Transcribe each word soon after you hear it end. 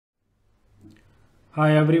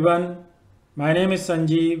Hi everyone, my name is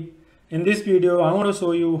Sanjeev. In this video, I want to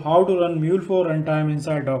show you how to run Mule for runtime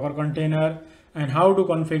inside Docker container and how to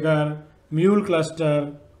configure Mule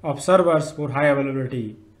cluster of servers for high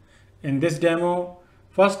availability. In this demo,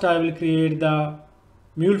 first I will create the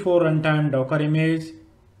Mule for runtime Docker image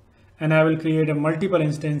and I will create a multiple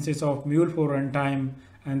instances of Mule for runtime,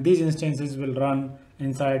 and these instances will run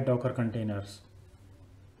inside Docker containers.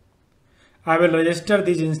 I will register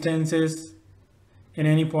these instances in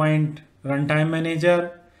Anypoint Runtime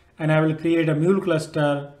Manager, and I will create a Mule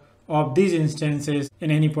cluster of these instances in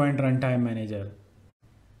Anypoint Runtime Manager.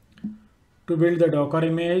 To build the Docker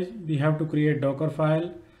image, we have to create Docker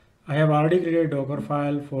file. I have already created Docker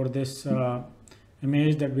file for this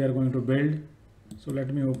image that we are going to build. So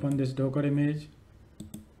let me open this Docker image.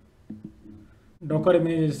 Docker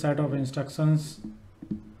image is a set of instructions.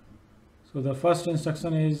 So the first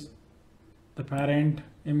instruction is the parent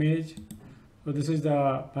image. So this is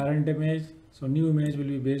the parent image. So new image will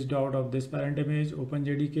be based out of this parent image,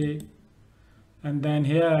 OpenJDK. And then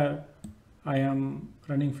here I am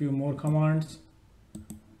running few more commands.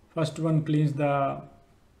 First one cleans the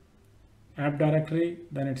app directory,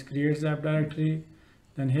 then it creates the app directory.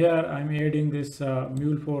 Then here I'm adding this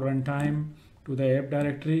Mule for runtime to the app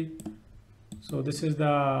directory. So this is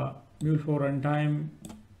the Mule for runtime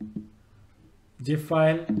zip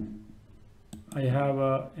file I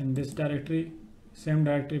have in this directory. Same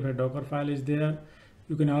directory where Docker file is there.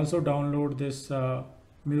 You can also download this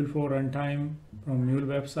Mule for runtime from Mule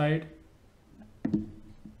website.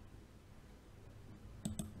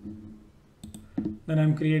 Then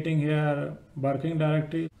I'm creating here working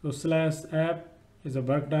directory. So /app is a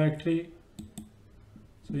work directory.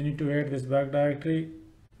 So you need to add this work directory.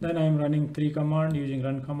 Then I'm running 3 commands using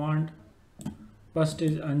run command. First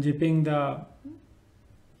is unzipping the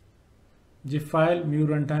zip file, Mule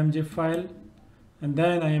runtime zip file, and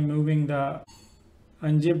then I am moving the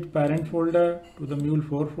unzipped parent folder to the Mule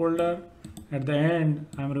 4 folder. At the end,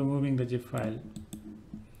 I am removing the zip file.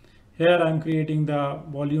 Here I am creating the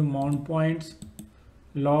volume mount points,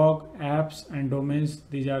 log, apps, and domains.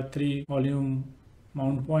 These are 3 volume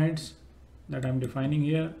mount points that I am defining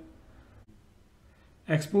here.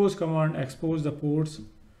 Expose command expose the ports.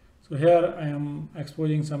 So here I am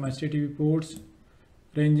exposing some HTTP ports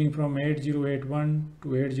ranging from 8081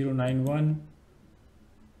 to 8091.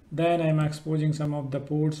 Then I am exposing some of the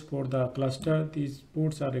ports for the cluster. These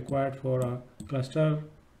ports are required for a cluster.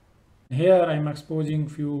 Here I am exposing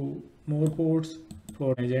few more ports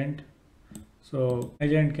for agent. So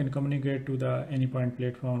agent can communicate to the Anypoint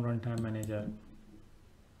platform runtime manager.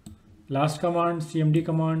 Last command, cmd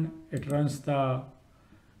command, it runs the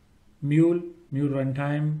Mule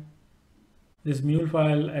runtime. This Mule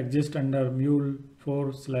file exists under Mule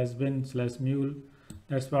 4/bin/Mule.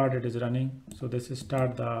 That's what it is running. So this is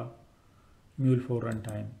start the Mule for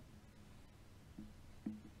runtime.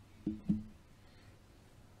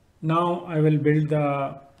 Now I will build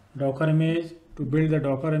the Docker image. To build the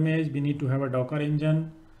Docker image, we need to have a Docker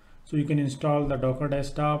engine. So you can install the Docker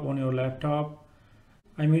desktop on your laptop.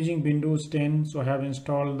 I'm using Windows 10, so I have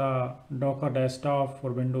installed the Docker desktop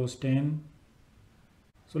for Windows 10.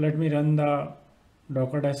 So let me run the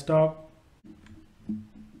Docker desktop.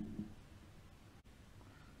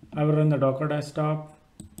 I will run the Docker desktop.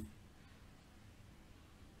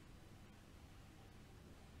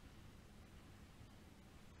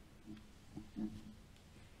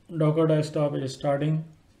 Docker desktop is starting.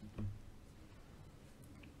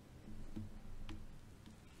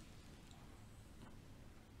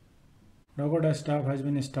 Docker desktop has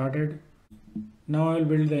been started. Now I will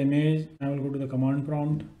build the image. I will go to the command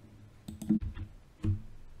prompt.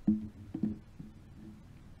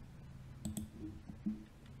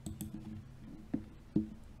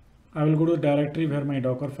 I will go to the directory where my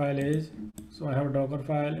Docker file is. So I have a Docker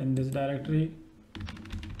file in this directory.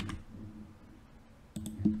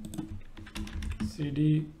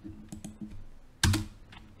 cd,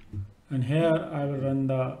 and here I will run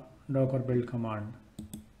the docker build command.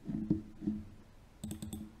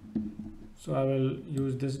 So I will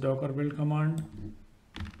use this docker build command.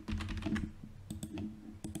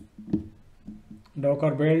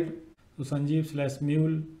 Docker build, so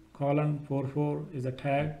Sanjeev/mule:44 is a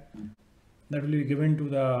tag that will be given to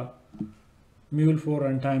the Mule for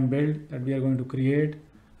runtime build that we are going to create,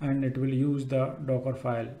 and it will use the Docker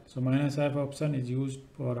file. So -f option is used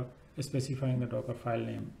for specifying the Docker file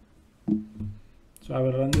name. So I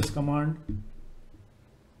will run this command.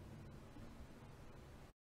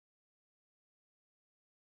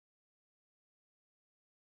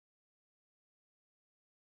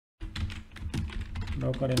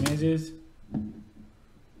 Docker images.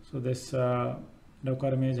 So this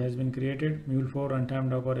Docker image has been created. Mule4 runtime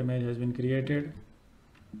Docker image has been created.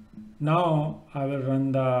 Now I will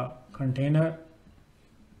run the container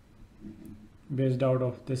based out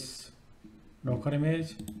of this Docker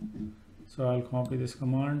image. So I'll copy this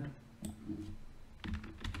command.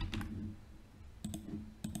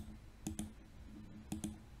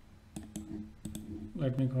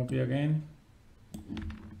 Let me copy again.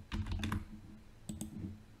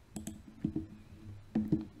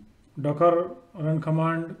 Docker run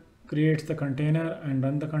command creates the container and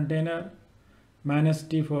run the container.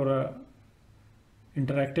 -T for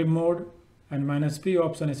interactive mode, and -P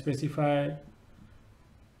option specify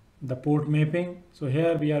the port mapping. So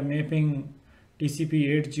here we are mapping TCP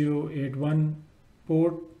 8081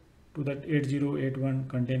 port to that 8081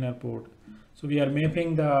 container port. So we are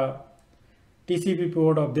mapping the TCP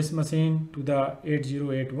port of this machine to the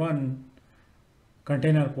 8081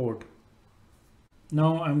 container port.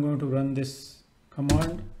 Now I'm going to run this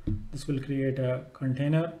command. This will create a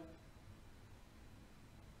container.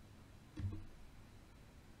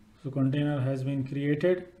 So container has been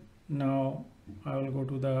created. Now I will go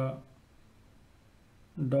to the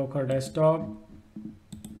Docker desktop.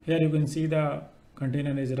 Here you can see the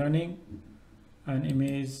container is running. An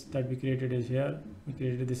image that we created is here. We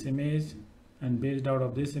created this image, and based out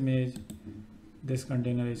of this image, this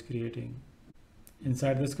container is creating.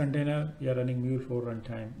 Inside this container, we are running Mule4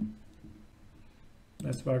 runtime.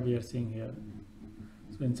 That's what we are seeing here.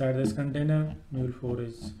 So inside this container, Mule4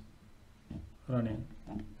 is running.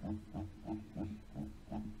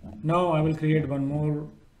 Now I will create one more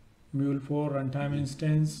Mule4 runtime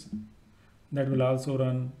instance that will also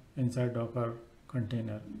run inside Docker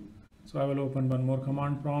container. So I will open one more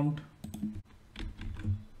command prompt.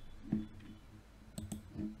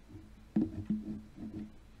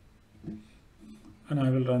 And I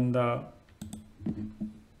will run the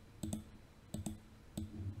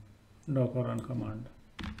Docker run command.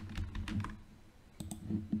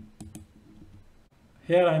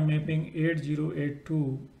 Here I am mapping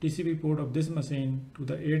 8082 TCP port of this machine to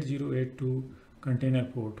the 8082 container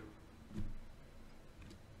port.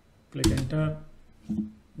 Click enter.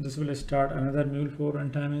 This will start another Mule4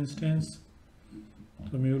 runtime instance.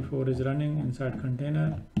 So Mule4 is running inside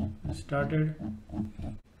container. It started.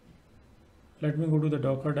 Let me go to the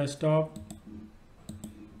Docker desktop,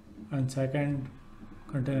 and second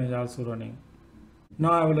container is also running.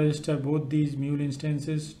 Now I will register both these Mule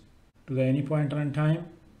instances to the Anypoint runtime.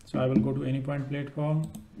 So I will go to Anypoint platform.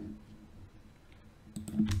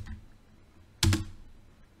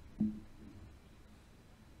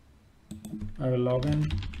 I will log in.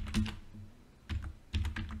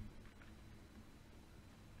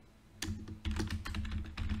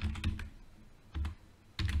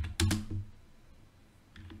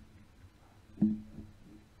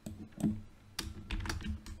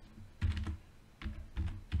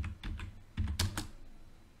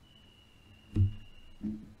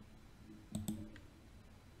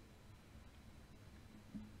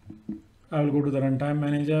 I will go to the runtime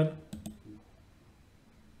manager.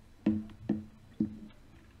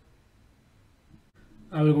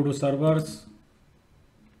 I will go to servers,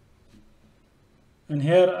 and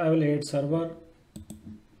here I will add server.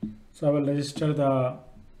 So I will register the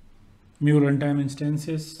Mule runtime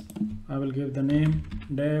instances. I will give the name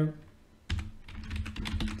dev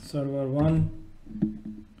server 1,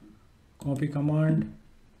 copy command.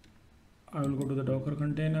 I will go to the Docker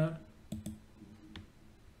container,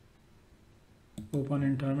 open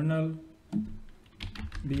in terminal,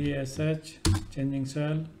 bash changing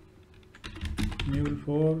shell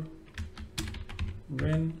Mule4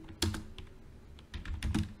 win,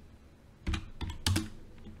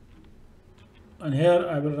 and here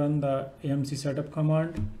I will run the AMC setup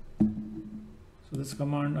command. So this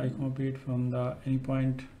command I copied from the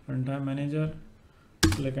Anypoint Runtime Manager.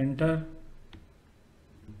 Click enter.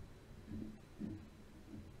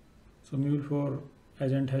 So Mule4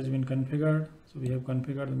 agent has been configured. So we have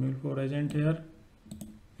configured the Mule4 agent here.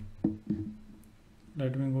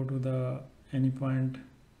 Let me go to the Anypoint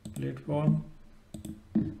platform.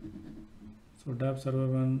 So dev server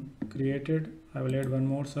 1 created. I will add one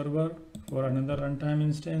more server for another runtime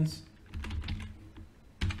instance.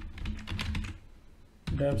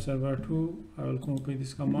 Dev server 2. I will copy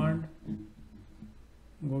this command.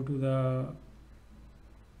 Go to the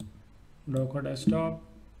Docker desktop,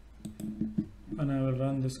 and I will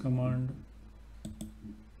run this command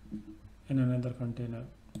in another container.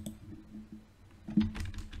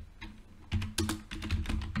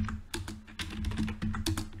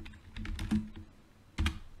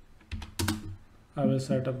 I will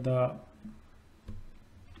set up the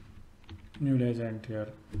Mule agent here.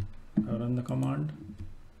 I run the command.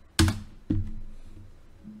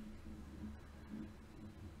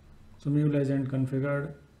 So Mule agent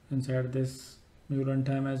configured inside this Mule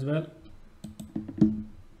runtime as well.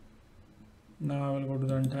 Now I will go to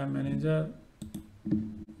the runtime manager.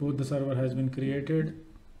 Both the server has been created.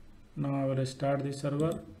 Now I will start the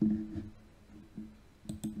server.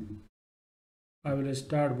 I will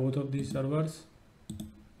start both of these servers.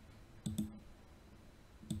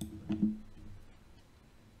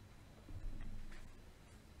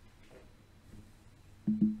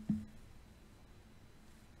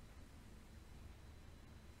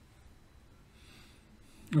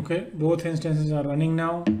 Okay, both instances are running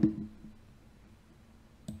now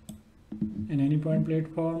in Anypoint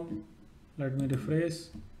platform. Let me refresh.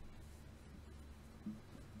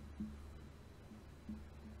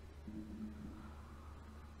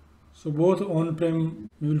 So both on-prem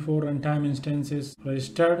Mule 4 runtime instances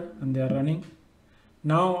registered and they are running.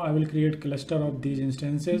 Now I will create cluster of these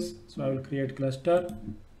instances. So I will create cluster.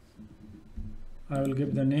 I will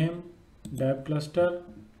give the name dev cluster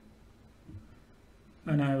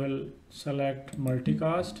and I will select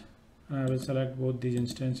multicast and I will select both these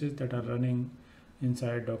instances that are running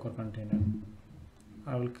inside Docker container.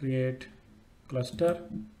 I will create cluster.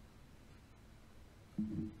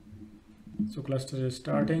 So cluster is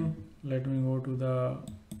starting. Let me go to the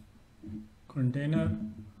container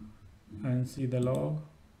and see the log.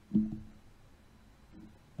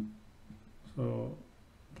 So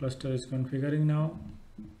cluster is configuring now.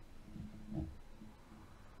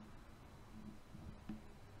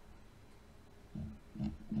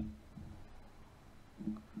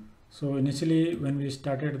 So initially when we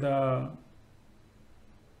started the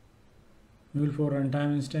Mule 4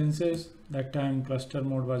 runtime instances, that time cluster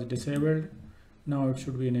mode was disabled. Now it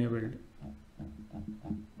should be enabled.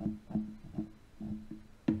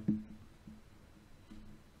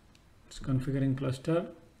 It's configuring cluster.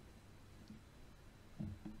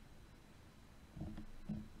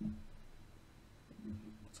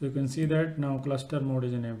 So you can see that now cluster mode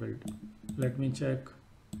is enabled. Let me check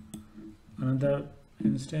another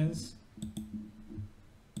instance.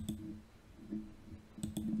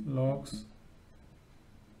 Logs.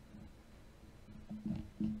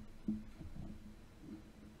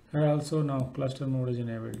 Here also now cluster mode is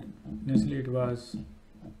enabled. Initially it was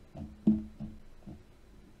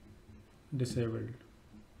disabled.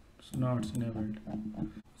 So now it's enabled.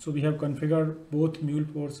 So we have configured both Mule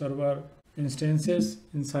 4 server instances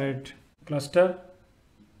inside cluster.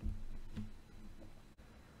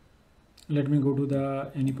 Let me go to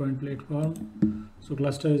the Anypoint platform. So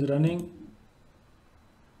cluster is running.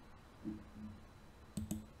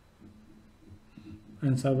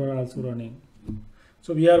 And server also running.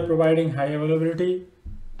 So we are providing high availability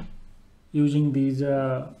using these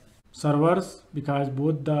servers because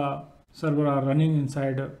both the server are running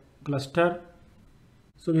inside a cluster.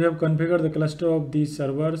 So we have configured the cluster of these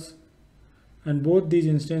servers and both these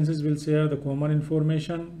instances will share the common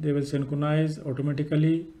information. They will synchronize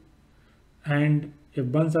automatically, and if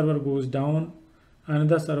one server goes down,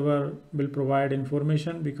 another server will provide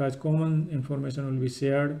information because common information will be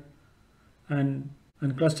shared, and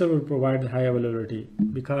cluster will provide high availability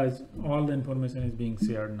because all the information is being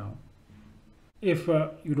shared now. If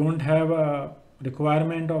you don't have a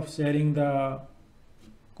requirement of sharing the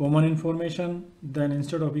common information, then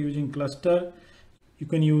instead of using cluster, you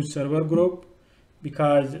can use server group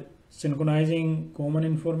because synchronizing common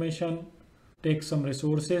information takes some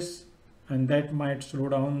resources and that might slow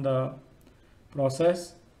down the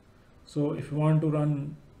process. So if you want to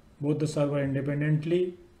run both the server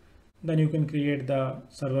independently, then you can create the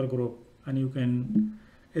server group and you can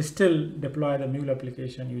still deploy the Mule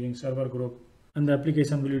application using server group, and the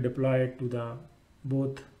application will be deployed to the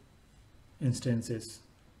both instances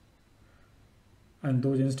and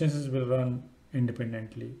those instances will run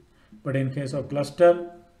independently. But in case of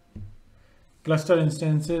cluster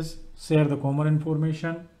instances share the common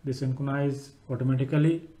information, they synchronize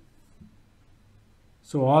automatically.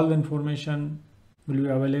 So all the information will be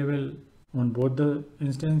available on both the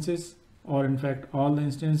instances, or in fact all the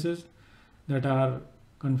instances that are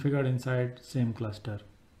configured inside same cluster.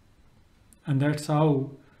 And that's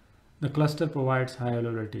how the cluster provides high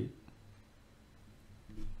availability.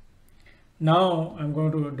 Now I'm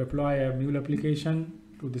going to deploy a Mule application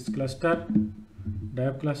to this cluster,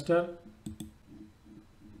 dev cluster.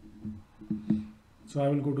 So I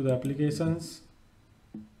will go to the applications,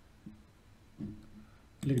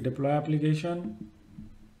 click deploy application,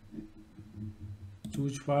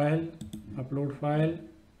 choose file, upload file,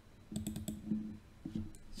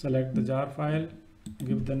 select the jar file,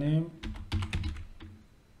 give the name,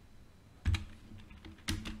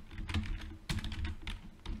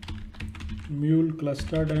 Mule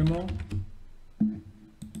cluster demo.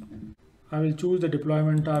 I will choose the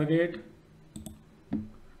deployment target,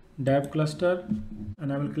 dev cluster,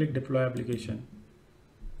 and I will click deploy application.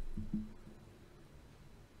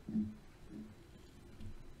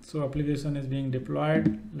 So application is being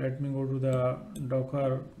deployed. Let me go to the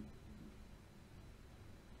Docker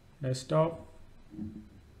desktop.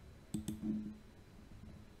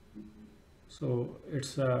 So it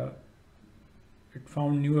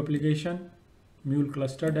found new application, Mule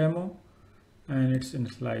cluster demo, and it's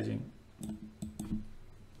initializing.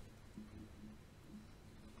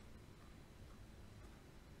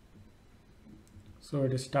 So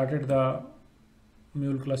it started the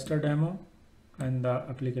Mule cluster demo and the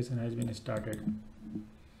application has been started.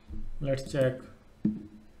 Let's check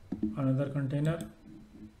another container,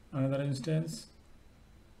 another instance,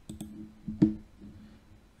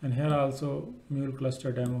 and here also Mule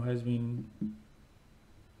cluster demo has been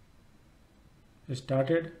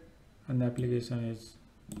started and the application is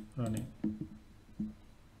running.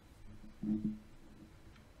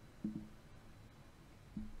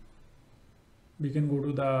 We can go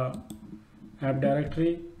to the app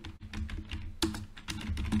directory.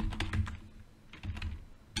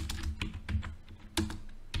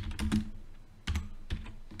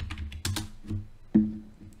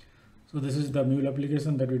 So this is the Mule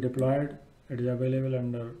application that we deployed. It is available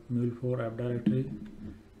under Mule 4 app directory.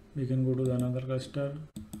 We can go to the another cluster.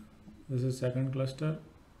 This is second cluster.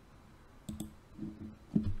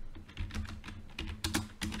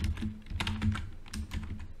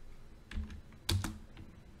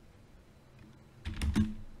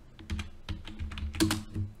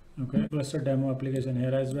 Okay, cluster demo application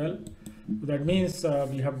here as well. So that means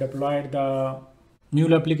we have deployed the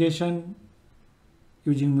Mule application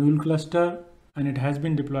using Mule cluster, and it has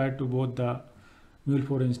been deployed to both the Mule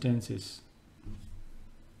 4 instances.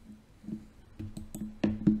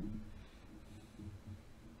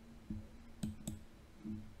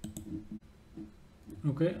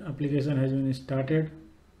 Okay, application has been started.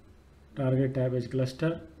 Target tab is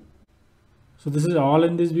cluster. So this is all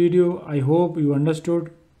in this video. I hope you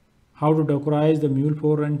understood how to Dockerize the Mule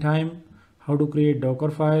 4 runtime, how to create Docker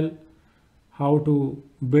file, how to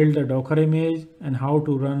build a Docker image, and how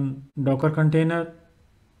to run Docker container,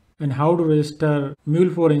 and how to register Mule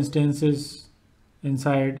 4 instances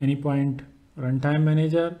inside Anypoint Runtime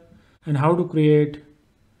Manager, and how to create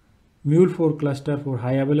Mule 4 cluster for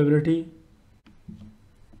high availability.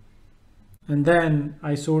 And then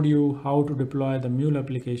I showed you how to deploy the Mule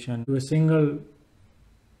application to a single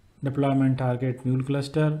deployment target Mule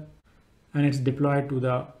cluster, and it's deployed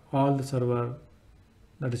to all the server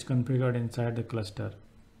that is configured inside the cluster.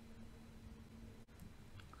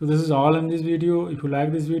 So this is all in this video. If you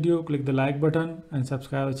like this video, click the like button and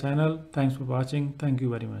subscribe the channel. Thanks for watching. Thank you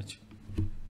very much.